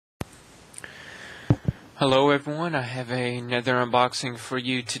Hello everyone, I have another unboxing for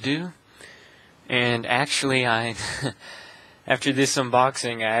you to do, and actually after this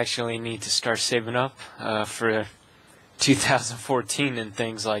unboxing I actually need to start saving up for 2014 and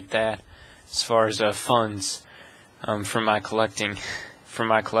things like that, as far as funds for my collection.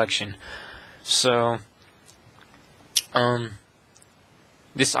 So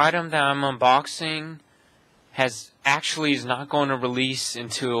this item that I'm unboxing is not going to release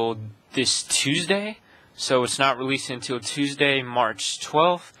until this Tuesday. So it's not released until Tuesday, March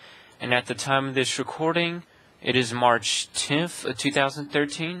 12th, and at the time of this recording, it is March 10th of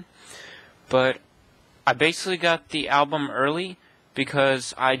 2013. But I basically got the album early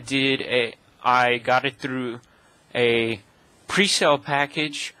because I got it through a pre-sale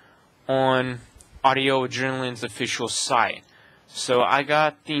package on Audio Adrenaline's official site. So I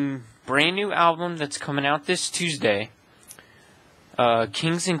got the brand new album that's coming out this Tuesday,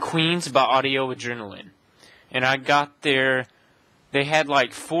 Kings and Queens by Audio Adrenaline. And I got they had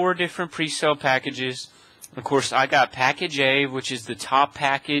like 4 different pre-sale packages. Of course, I got package A, which is the top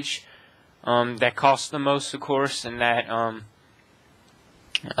package, that costs the most, of course, and that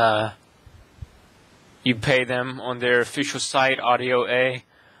you pay them on their official site, audioa.com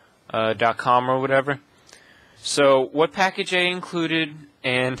or whatever. So what package A included,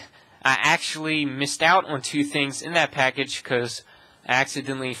 and I actually missed out on 2 things in that package because I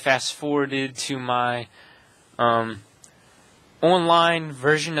accidentally fast-forwarded to my online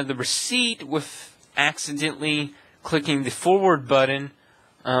version of the receipt with accidentally clicking the forward button,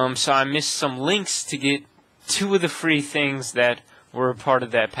 so I missed some links to get 2 of the free things that were a part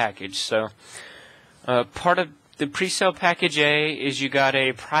of that package. So part of the pre-sale package A is you got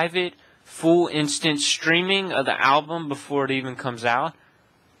a private full instant streaming of the album before it even comes out,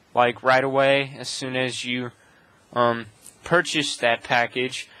 like right away as soon as you purchase that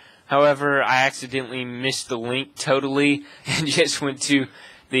package. However, I accidentally missed the link totally and just went to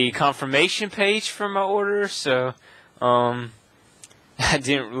the confirmation page for my order, so I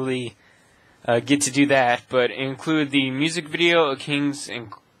didn't really get to do that. But it included the music video of Kings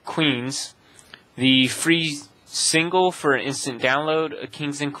and Queens, the free single for an instant download of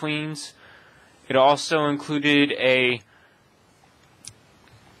Kings and Queens. It also included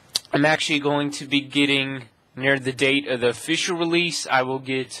I'm actually going to be getting, near the date of the official release, I will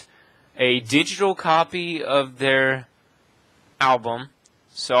get a digital copy of their album.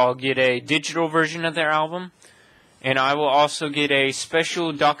 So I'll get a digital version of their album, and I will also get a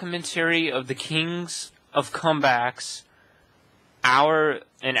special documentary of the Kings of Comebacks,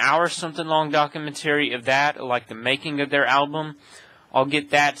 an hour something long documentary of that, like the making of their album. I'll get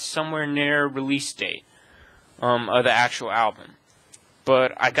that somewhere near release date of the actual album.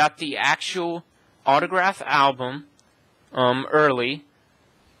 But I got the actual autograph album early.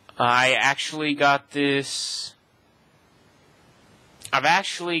 I actually got this.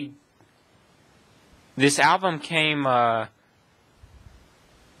 This album came, I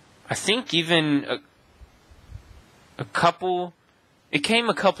think even it came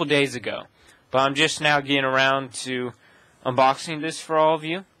a couple days ago. But I'm just now getting around to unboxing this for all of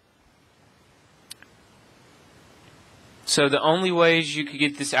you. So the only ways you could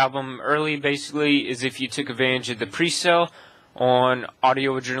get this album early, basically, is if you took advantage of the pre-sale on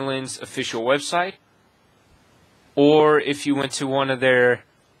Audio Adrenaline's official website, or if you went to one of their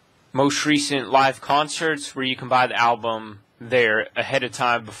most recent live concerts where you can buy the album there ahead of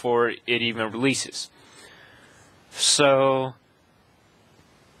time before it even releases. So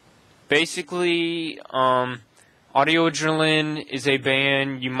basically, Audio Adrenaline is a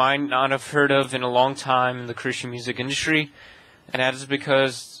band you might not have heard of in a long time in the Christian music industry, and that is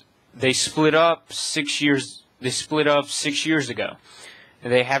because they split up 6 years ago.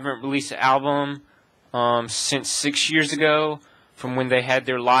 And they haven't released an album since 6 years ago, from when they had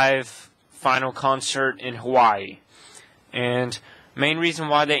their live final concert in Hawaii. And main reason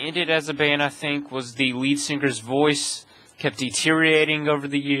why they ended as a band, I think, was the lead singer's voice kept deteriorating over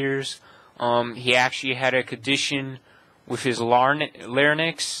the years. He actually had a condition with his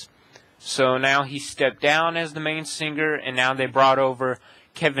larynx, so now he stepped down as the main singer, and now they brought over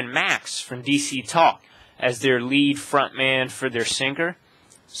Kevin Max from DC Talk as their lead frontman for their singer.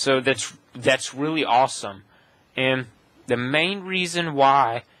 So that's really awesome. And the main reason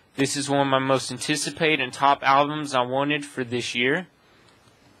why this is one of my most anticipated and top albums I wanted for this year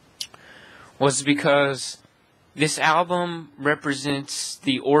was because this album represents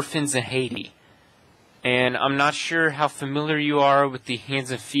the orphans in Haiti. And I'm not sure how familiar you are with the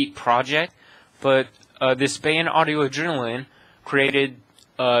Hands and Feet project, but this band Audio Adrenaline created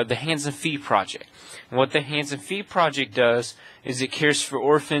the Hands and Feet project. And what the Hands and Feet project does is it cares for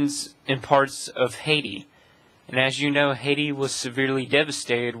orphans in parts of Haiti. And as you know, Haiti was severely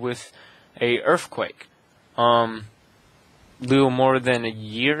devastated with a earthquake. Little more than a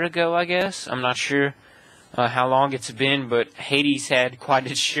year ago, I guess. I'm not sure how long it's been, but Haiti's had quite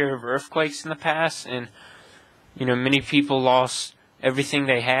its share of earthquakes in the past, and many people lost everything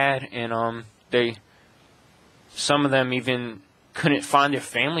they had, and some of them even couldn't find their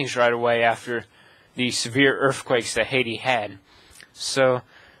families right away after the severe earthquakes that Haiti had. So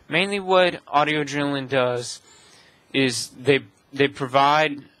mainly what Audio Adrenaline does is they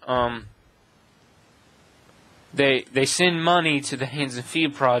provide they send money to the Hands and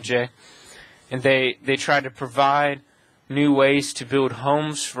Feet Project, and they try to provide new ways to build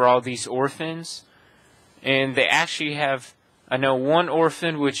homes for all these orphans. And they actually have, I know, one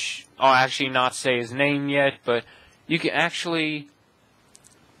orphan, which I'll actually not say his name yet, but you can actually,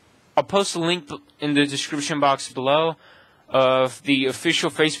 I'll post a link in the description box below of the official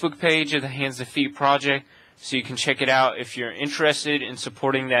Facebook page of the Hands and Feet Project, so you can check it out if you're interested in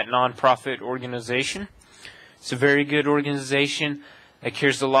supporting that nonprofit organization. It's a very good organization that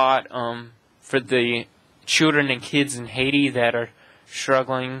cares a lot for the children and kids in Haiti that are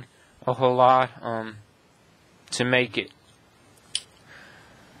struggling a whole lot to make it.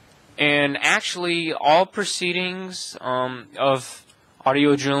 And actually, all proceedings of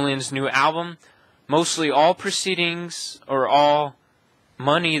Audio Adrenaline's new album, mostly all proceedings or all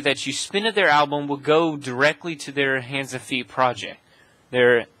money that you spend at their album will go directly to their Hands and Feet Project.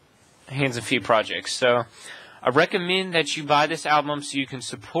 Their Hands and Feet Project. So I recommend that you buy this album so you can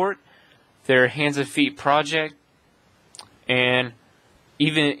support their Hands and Feet Project. And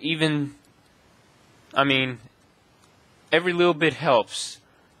even I mean, every little bit helps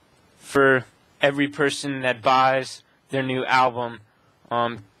for every person that buys their new album,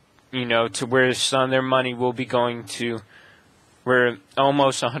 to where some of their money will be going to, where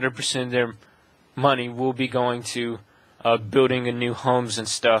almost 100% of their money will be going to building a new homes and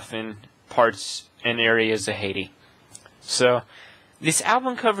stuff in parts and areas of Haiti. So this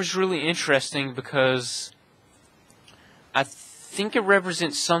album cover is really interesting because I think it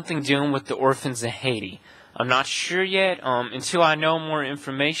represents something dealing with the orphans in Haiti. I'm not sure yet. Until I know more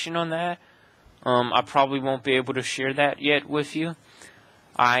information on that, I probably won't be able to share that yet with you.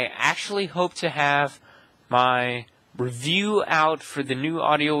 I actually hope to have my review out for the new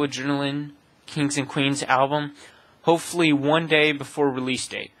Audio Adrenaline Kings and Queens album hopefully one day before release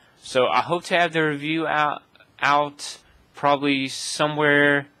date. So I hope to have the review out probably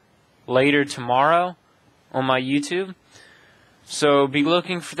somewhere later tomorrow on my YouTube. So be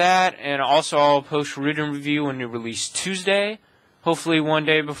looking for that, and also I'll post a written review when it release Tuesday, hopefully one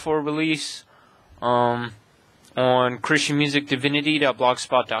day before release, on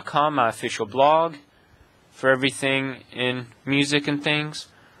christianmusicdivinity.blogspot.com, my official blog for everything in music and things,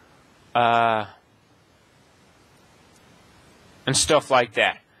 and stuff like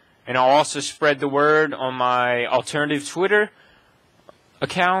that. And I'll also spread the word on my alternative Twitter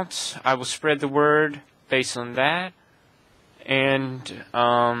account. I will spread the word based on that. And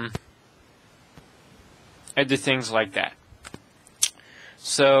other things like that.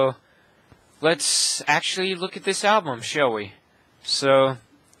 So let's actually look at this album, shall we? So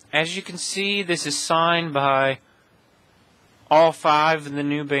as you can see, this is signed by all 5 of the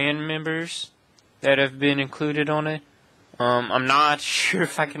new band members that have been included on it. I'm not sure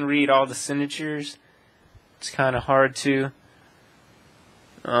if I can read all the signatures. It's kind of hard to.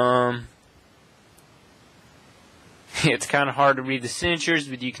 It's kind of hard to read the signatures,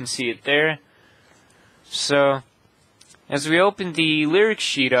 but you can see it there. So, as we open the lyric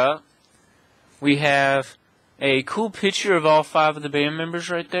sheet up, we have a cool picture of all 5 of the band members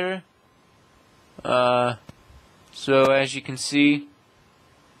right there. So, as you can see,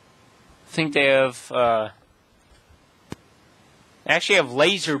 I think they have, actually have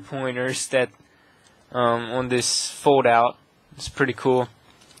laser pointers that, on this fold out. It's pretty cool.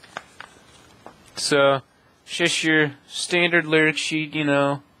 So, it's just your standard lyric sheet,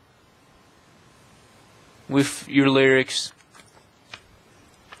 with your lyrics.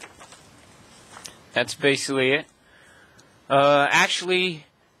 That's basically it. Actually,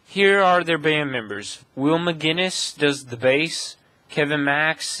 here are their band members. Will McGinnis does the bass. Kevin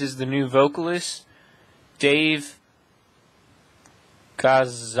Max is the new vocalist. Dave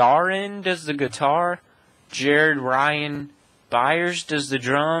Gazarin does the guitar. Jared Ryan Byers does the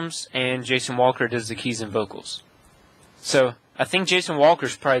drums, and Jason Walker does the keys and vocals. So, I think Jason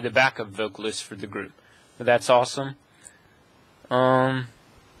Walker's probably the backup vocalist for the group. But that's awesome. And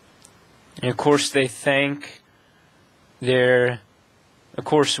of course they thank Will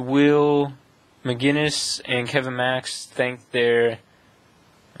McGinnis and Kevin Max thank their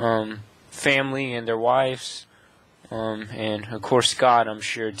family and their wives and of course God, I'm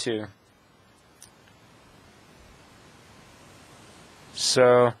sure too.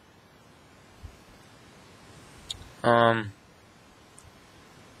 So,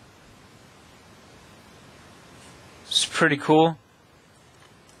 it's pretty cool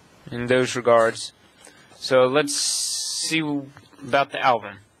in those regards. So let's see about the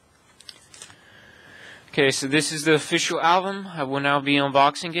album. Okay, so this is the official album. I will now be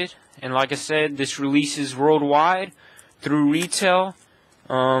unboxing it. And like I said, this releases worldwide through retail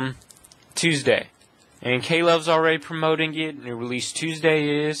Tuesday. And K-Love's already promoting it. And the release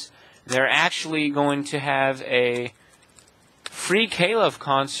Tuesday is. They're actually going to have a free K-Love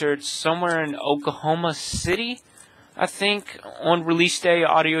concert somewhere in Oklahoma City, I think, on release day,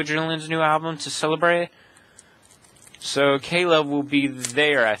 Audio Adrenaline's new album, to celebrate. So K-Love will be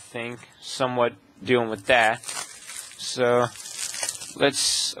there, I think, somewhat dealing with that. So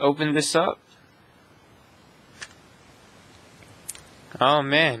let's open this up. Oh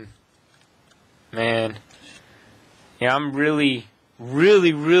man. Yeah, I'm really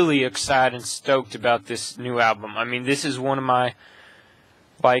excited and stoked about this new album. I mean, this is one of my,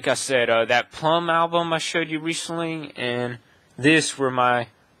 like I said, that Plum album I showed you recently, and this were my,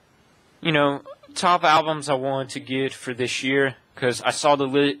 top albums I wanted to get for this year, because I saw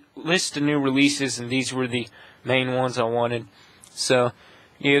the list of new releases, and these were the main ones I wanted. So,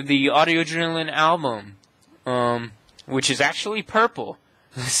 you have the Audio Adrenaline album, which is actually purple.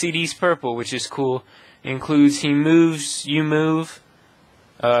 The CD's purple, which is cool. It includes He Moves, You Move,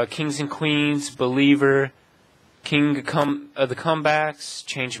 Kings and Queens, Believer, King of the Comebacks,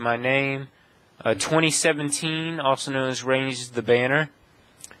 Change My Name, 2017, also known as Raise the Banner,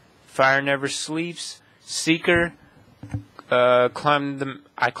 Fire Never Sleeps, Seeker, I Climbed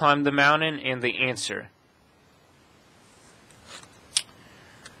the Mountain, and The Answer.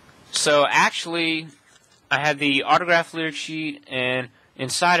 So actually, I had the autograph lyric sheet, and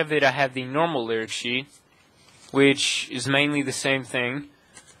inside of it I have the normal lyric sheet, which is mainly the same thing.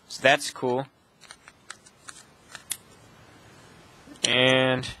 So that's cool.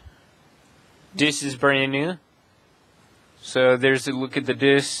 And this is brand new. So there's a look at the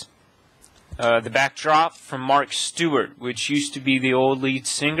disc. The backdrop from Mark Stewart, which used to be the old lead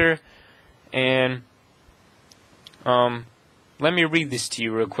singer. And let me read this to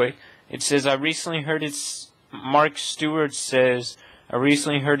you real quick. It says, Mark Stewart says, I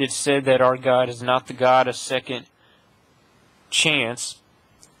recently heard it said that our God is not the God of second chance.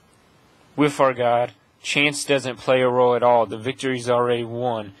 With our God, chance doesn't play a role at all. The victory's already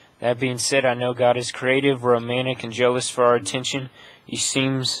won. That being said, I know God is creative, romantic, and jealous for our attention. He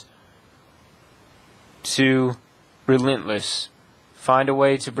seems to relentless. Find a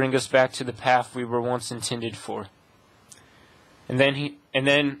way to bring us back to the path we were once intended for. And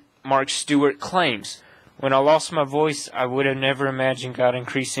then Mark Stewart claims, when I lost my voice, I would have never imagined God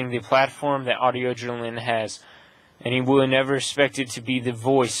increasing the platform that Audio Adrenaline has, and He would have never expected to be the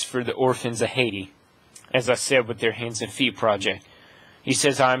voice for the orphans of Haiti, as I said with their Hands and Feet project. He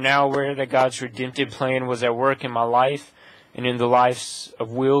says, I am now aware that God's redemptive plan was at work in my life and in the lives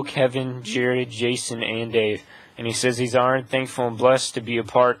of Will, Kevin, Jared, Jason, and Dave. And he says he's honored, thankful, and blessed to be a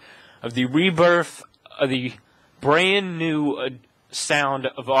part of the rebirth of the brand new sound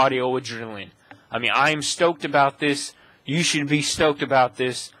of Audio Adrenaline. I mean, I am stoked about this. You should be stoked about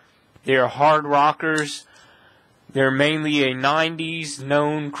this. They're hard rockers. They're mainly a 90s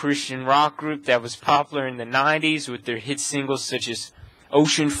known Christian rock group that was popular in the 90s with their hit singles such as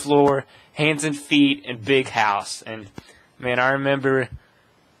Ocean Floor, Hands and Feet, and Big House. And man, I remember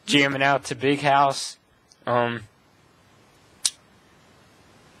jamming out to Big House,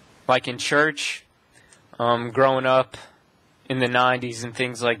 like in church, growing up in the 90s and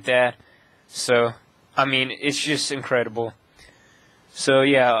things like that. So, I mean, it's just incredible. So,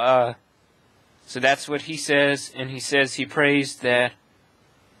 yeah, so that's what he says, and he says he prays that,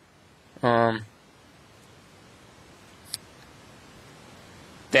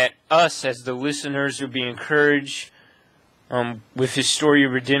 that us as the listeners will be encouraged with his story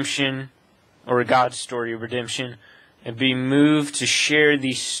of redemption, or God's story of redemption, and be moved to share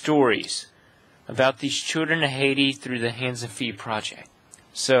these stories about these children of Haiti through the Hands and Feet project.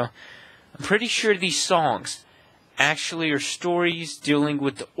 So, I'm pretty sure these songs actually are stories dealing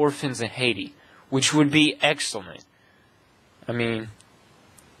with the orphans in Haiti, which would be excellent. I mean,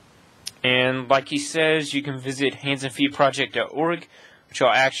 and like he says, you can visit handsandfeetproject.org, which I'll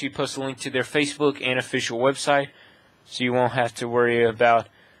actually post a link to their Facebook and official website, so you won't have to worry about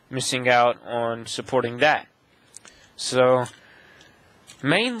missing out on supporting that. So,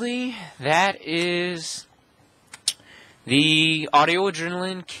 mainly, that is the Audio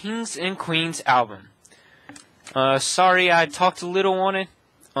Adrenaline Kings and Queens album. Sorry I talked a little on it.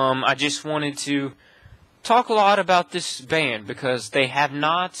 I just wanted to talk a lot about this band because they have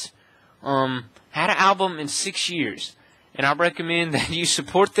not had an album in 6 years. And I recommend that you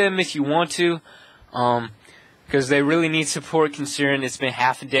support them if you want to, because they really need support considering it's been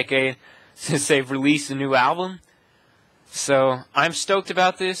half a decade since they've released a new album. So I'm stoked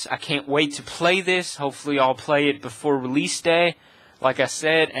about this. I can't wait to play this. Hopefully I'll play it before release day, like I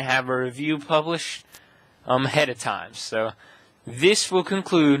said, and have a review published ahead of time. So this will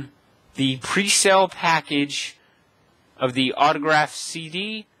conclude the pre-sale package of the autographed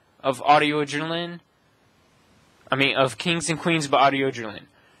CD of Audio Adrenaline. Of Kings and Queens by Audio Adrenaline.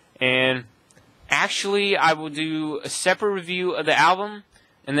 And actually, I will do a separate review of the album.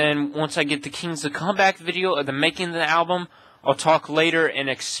 And then once I get the Kings of Comeback video of the making of the album, I'll talk later and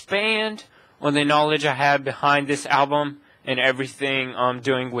expand on the knowledge I have behind this album and everything I'm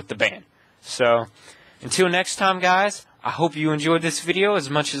doing with the band. So, until next time, guys, I hope you enjoyed this video as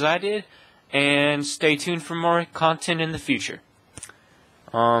much as I did. And stay tuned for more content in the future.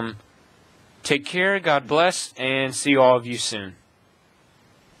 Take care, God bless, and see all of you soon.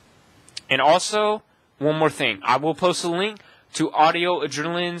 And also, one more thing. I will post a link to Audio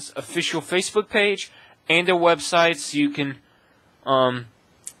Adrenaline's official Facebook page and their website so you can, and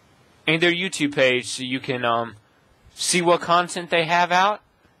their YouTube page so you can, see what content they have out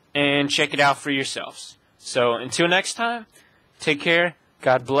and check it out for yourselves. So, until next time, take care,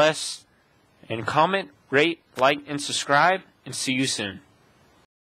 God bless, and comment, rate, like, and subscribe, and see you soon.